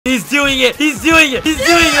He's doing it. He's doing it. He's doing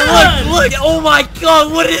it. Look, look. Oh my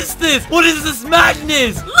god, what is this? What is this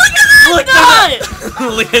madness? Look at that.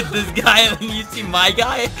 Look at this guy. And you see my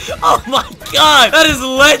guy? Oh my god, that is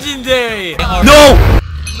legendary. No.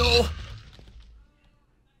 No.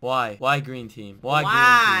 Why? Why green team? Why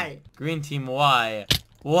green team? Green team, why?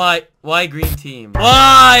 Why? Why green team?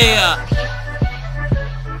 Why?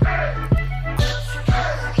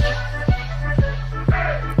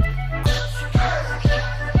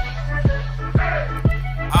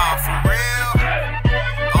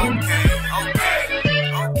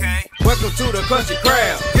 Welcome to the country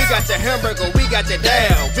crowd. We got your hamburger, we got your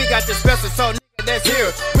down. We got your special sauce that's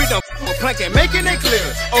here. We done planking, making it clear.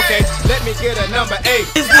 Okay, let me get a number 8.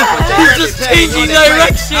 He's just changing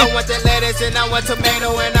direction. I want that lettuce and I want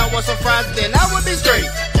tomato and I want some fries, then I would be straight.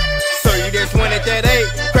 So you just wanted that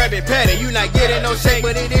 8 Krabby Patty, you not getting no shake.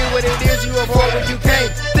 But it is what it is, you avoid what you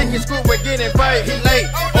can't. Think it's cool, we're getting fired, he late.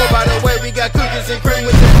 Oh, by the way, we got cookies and cream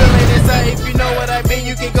with the filling inside. If you know what I mean,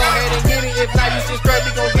 you can go ahead and get it. If not, you subscribe,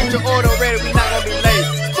 we gon' get your order ready. We not gonna be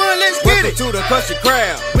late. But let's get it. To the country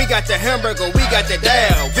crowd. We got the hamburger, we got the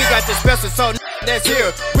down. We got the special sauce that's here.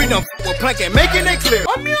 We done with planking, making it clear.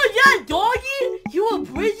 I mean, that doggy, you were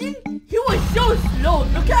prison? He was so slow.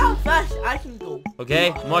 Look at how fast I can go.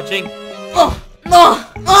 Okay, I'm watching. I'm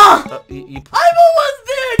almost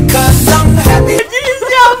there. Cause I'm happy. Did you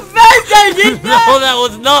see how fast I did that? No, that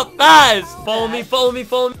was not fast. Follow me, follow me,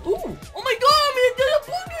 follow me. Ooh, oh my god, I'm gonna get a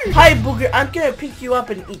booger. Hi, booger. I'm gonna pick you up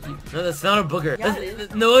and eat you. No, that's not a booger. Yeah, it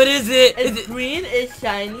is. No, it isn't. It's green, it's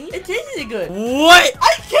shiny, it tastes good. What?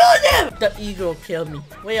 I killed him! The eagle killed me.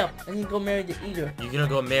 Wait up, I need to go marry the eagle. You're gonna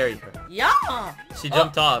go marry her. Yeah. She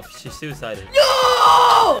jumped off. She suicided.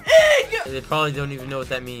 No! Eagle! They probably don't even know what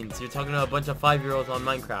that means. You're talking to a bunch of 5-year-olds on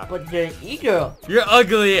Minecraft. But they're an eagle. You're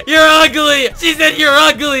ugly. You're ugly. She said you're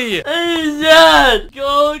ugly. Hey, Dad.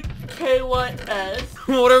 Go K1S.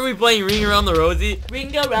 What are we playing? Ring Around the Rosie?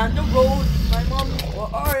 Ring around the road. My mom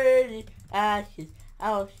already ashes.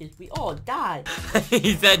 Ashes. We all died.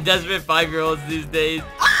 He said desperate 5-year-olds these days.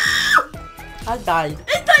 I died.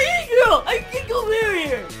 It's the eagle! I can go marry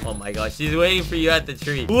her. Oh my gosh, she's waiting for you at the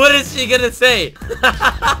tree. What is she gonna say?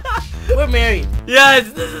 We're married.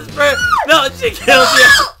 Yes, this is for. No, she killed you.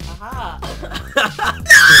 Aha.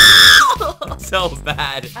 No! So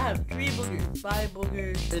bad. I have 3 boogers, 5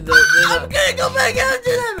 boogers. I'm gonna go back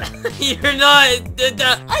after them. You're not.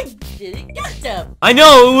 I didn't get them. I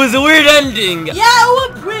know, it was a weird ending. Yeah,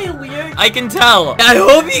 it was pretty weird. I can tell. I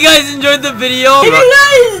hope you guys enjoyed the video. If you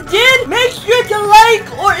guys did, make sure to like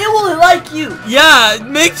or it will like you. Yeah,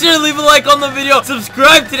 make sure to leave a like on the video.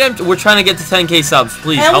 Subscribe to them. We're trying to get to 10K subs.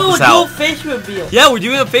 Please help us out. And we'll do a face reveal. Yeah, we're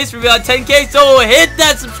doing a face reveal at 10K. So hit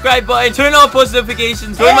that subscribe button. Turn on post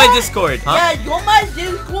notifications. Join my Discord. Huh? Yeah, join my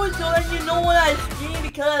Discord so that you know when I stream,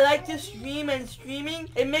 because I like to stream, and streaming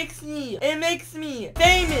it makes me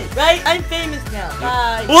famous, right? I'm famous now.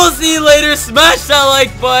 Bye. We'll see you later. Smash that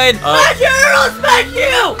like button. Smash you! I'll smash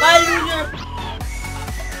you! Bye, loser.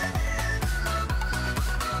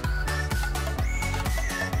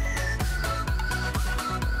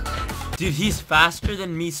 Dude, he's faster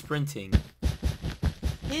than me sprinting.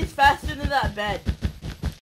 He's faster than that bed.